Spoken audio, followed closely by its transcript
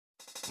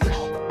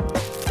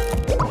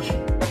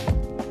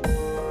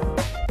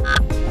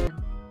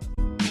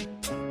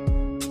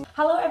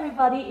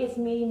everybody, it's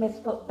me, Miss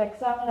Foot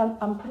Fixer.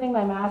 I'm putting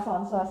my mask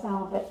on so I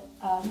sound a bit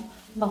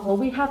muffled.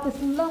 We have this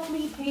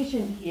lovely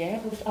patient here,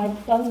 which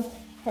I've done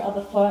her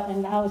other foot,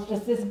 and now it's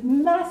just this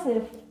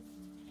massive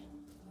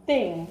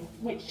thing,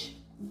 which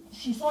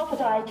she saw a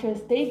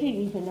podiatrist. They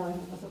didn't even know if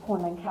it was a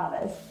corn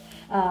callus,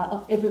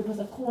 if it was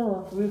a corn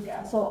or a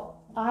verruca. So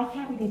I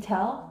can't really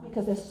tell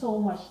because there's so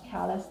much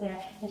callus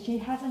there, and she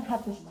hasn't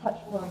had this touch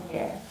for a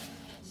year.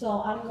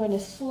 So I'm going to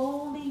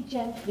slowly,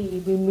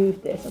 gently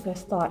remove this. Okay,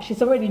 start.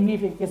 She's already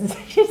moving because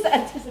she's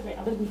anticipating.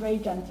 I'm going to be very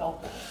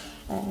gentle.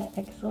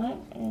 Excellent.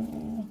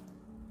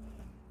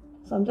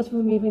 So I'm just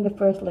removing the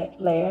first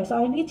layer. So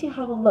I need to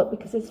have a look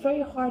because it's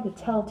very hard to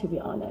tell, to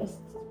be honest,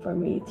 for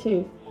me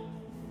too.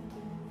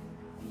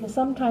 Because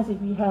sometimes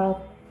if you have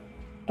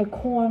a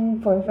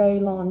corn for a very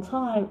long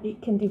time,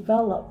 it can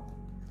develop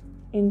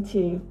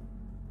into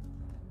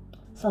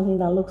something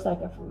that looks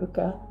like a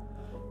verruca.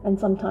 And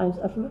sometimes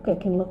a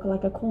verruca can look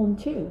like a corn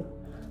too.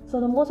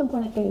 So the most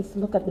important thing is to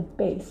look at the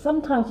base.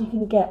 Sometimes you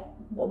can get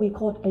what we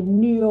call a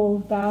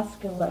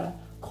neurovascular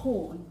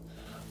corn,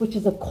 which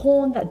is a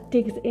corn that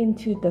digs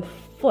into the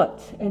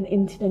foot and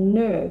into the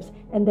nerves,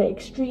 and they're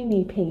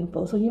extremely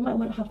painful. So you might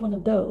want to have one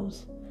of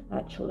those,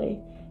 actually.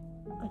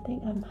 I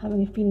think I'm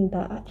having a feeling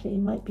that actually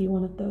it might be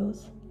one of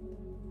those.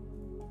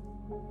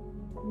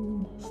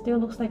 Still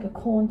looks like a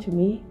corn to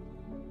me.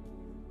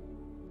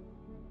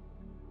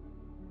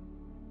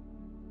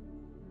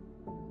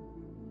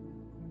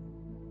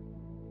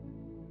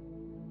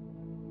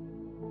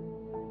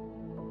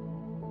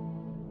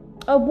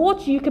 A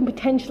wart you can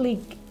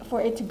potentially,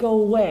 for it to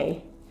go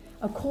away.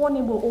 A corn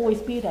will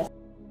always be there.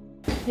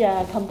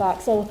 Yeah, come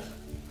back. So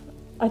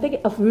I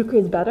think a verruca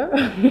is better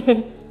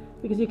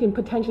because you can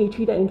potentially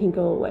treat it and it can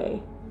go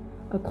away.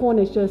 A corn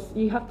is just,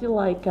 you have to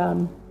like,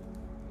 you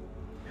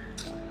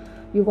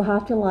will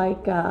have to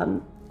like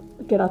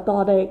get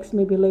orthotics,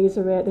 maybe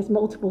laser it. There's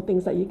multiple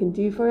things that you can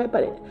do for it,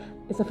 but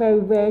it's a very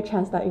rare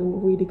chance that it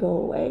will really go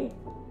away.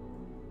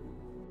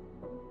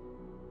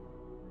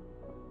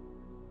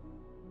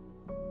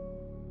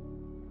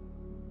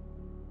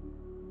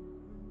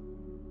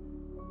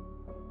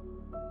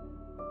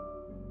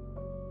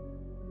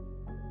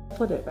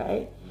 Put it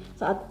right.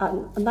 So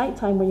at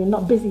nighttime when you're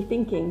not busy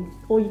thinking,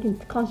 all you can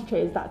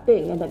concentrate is that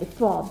thing, and then it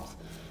throbs.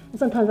 And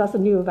sometimes that's a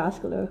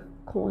neurovascular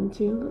corn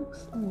too.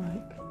 Looks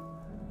like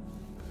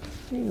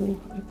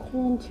a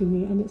corn to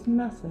me, and it's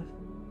massive.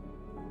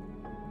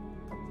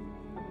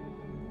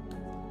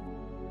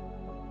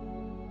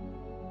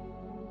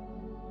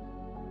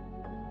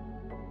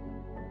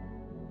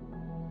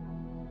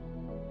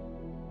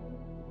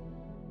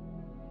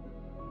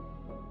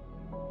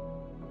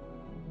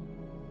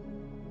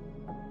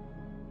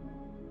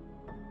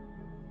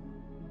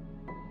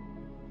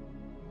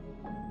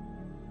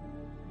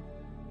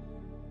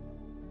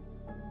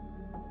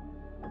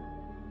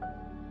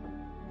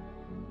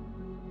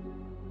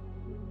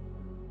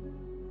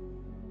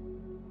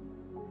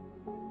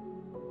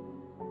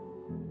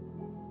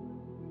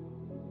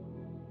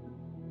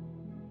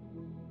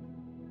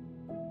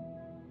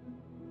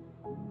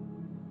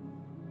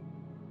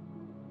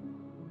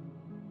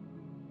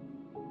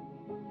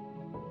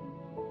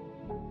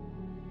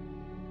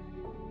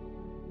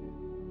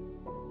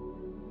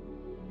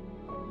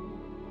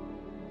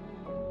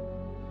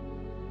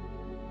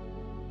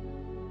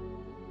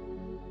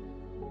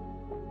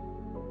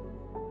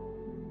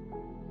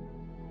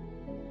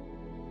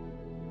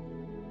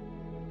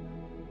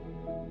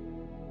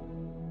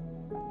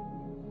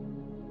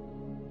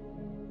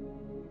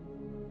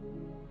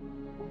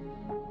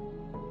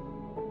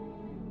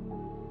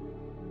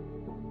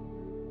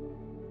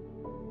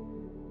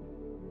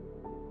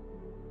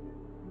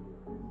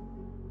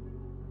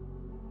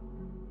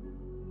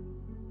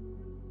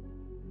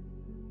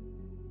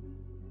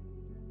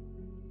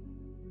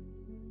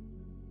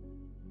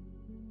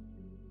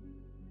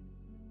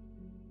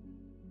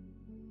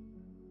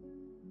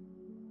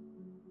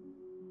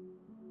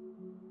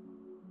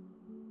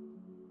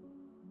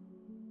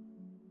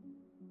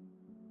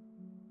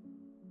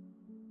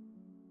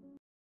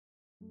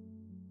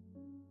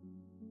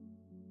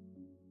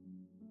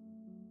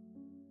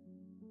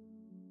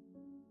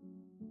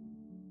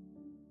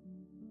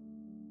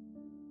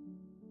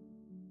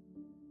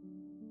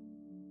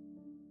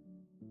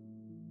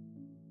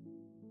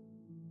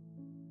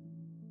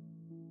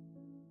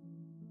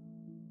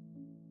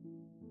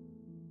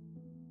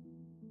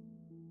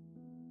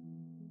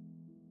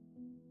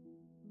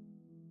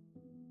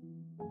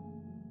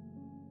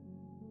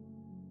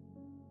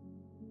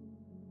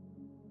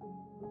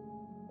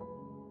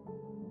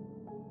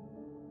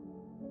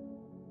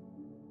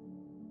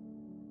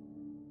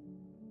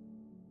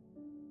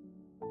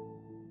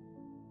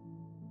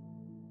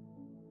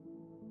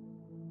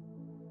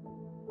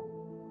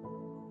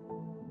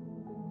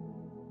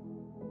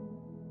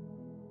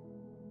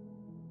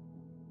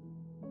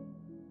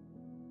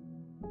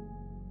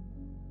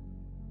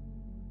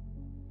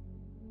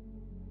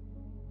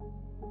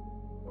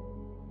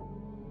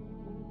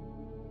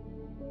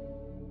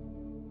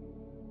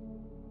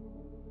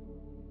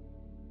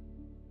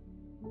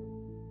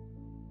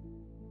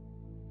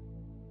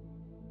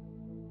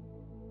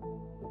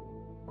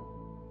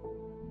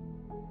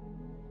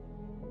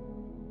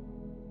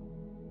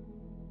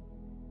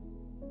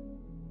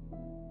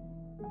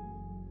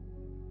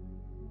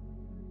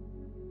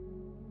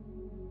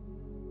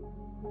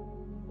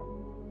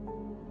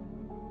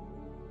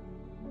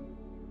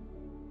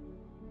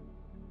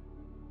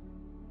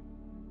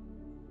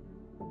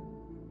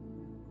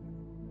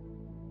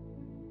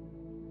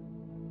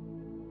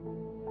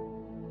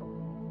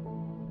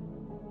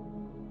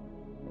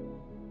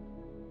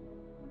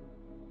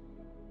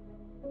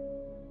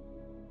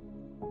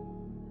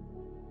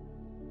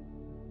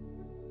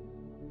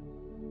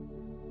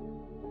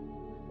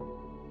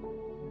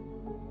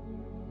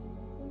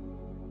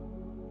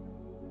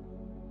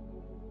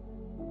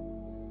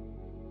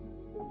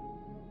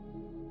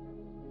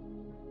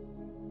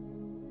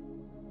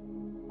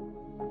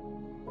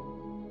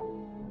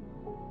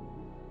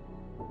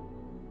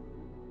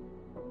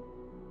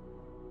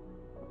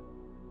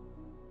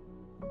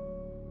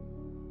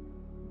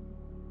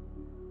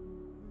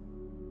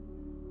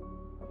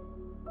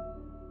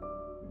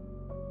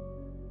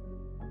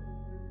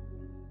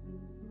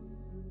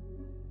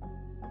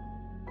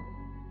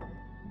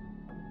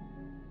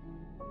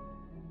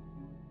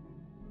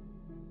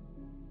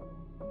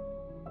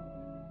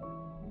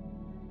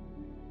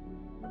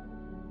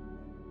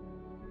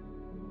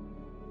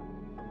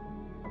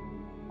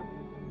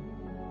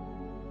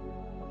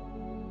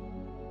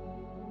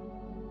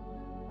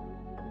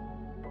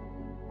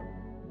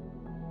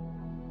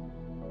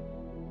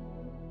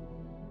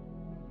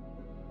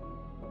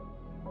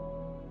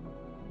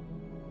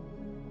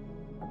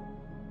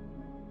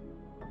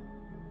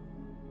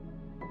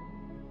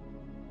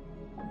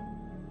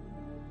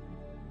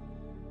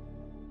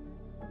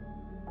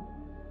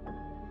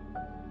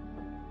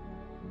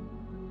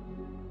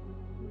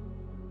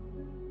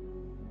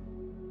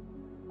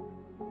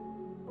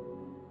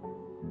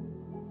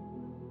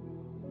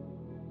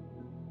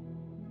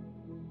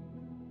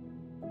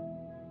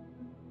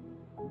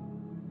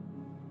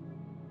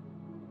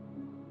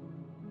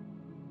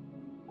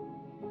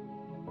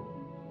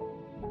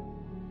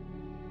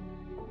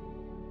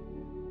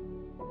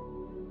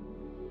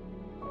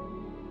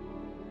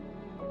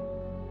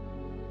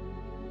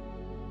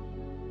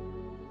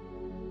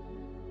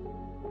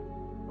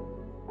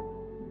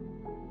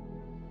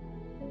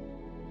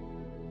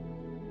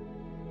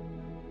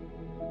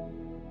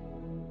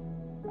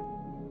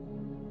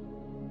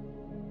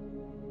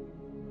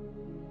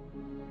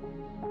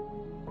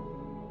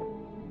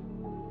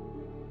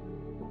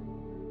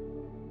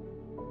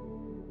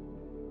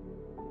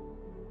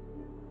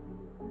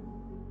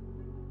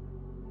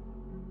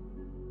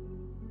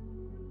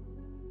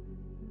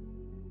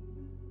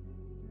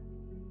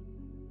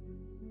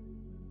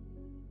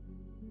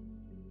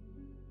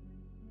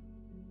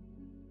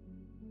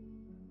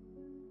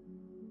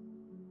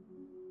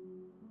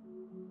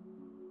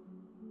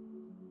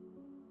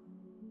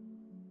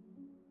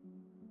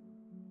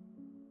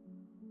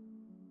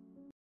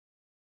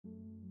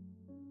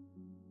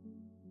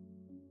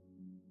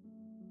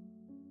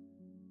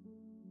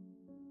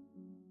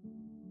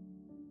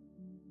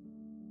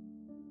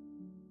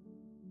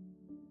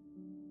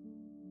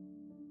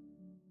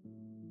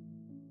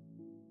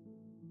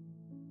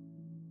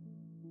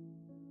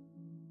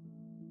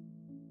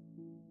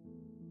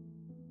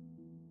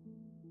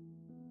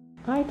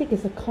 I think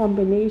it's a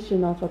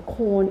combination of a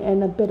corn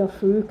and a bit of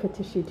verruca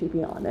tissue, to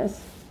be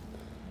honest.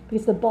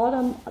 Because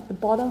at the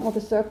bottom of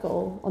the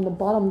circle, on the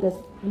bottom, there's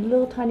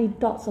little tiny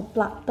dots of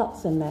black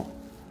dots in it.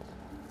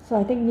 So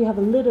I think you have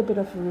a little bit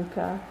of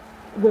verruca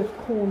with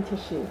corn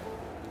tissue.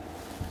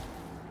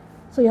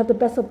 So you have the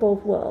best of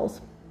both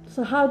worlds.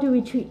 So how do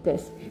we treat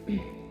this?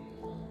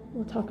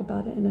 We'll talk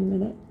about it in a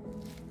minute.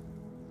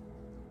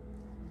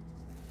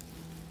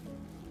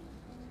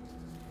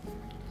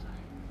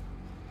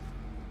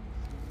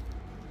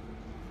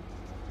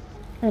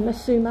 And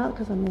let's zoom out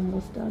because I'm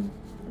almost done.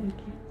 Thank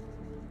you.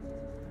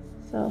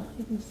 So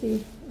you can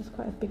see there's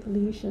quite a big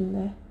lesion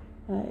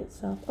there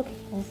itself. Okay,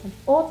 awesome.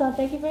 All done.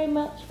 Thank you very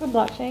much for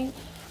watching.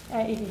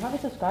 If you haven't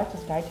subscribed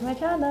to my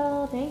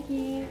channel. Thank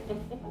you.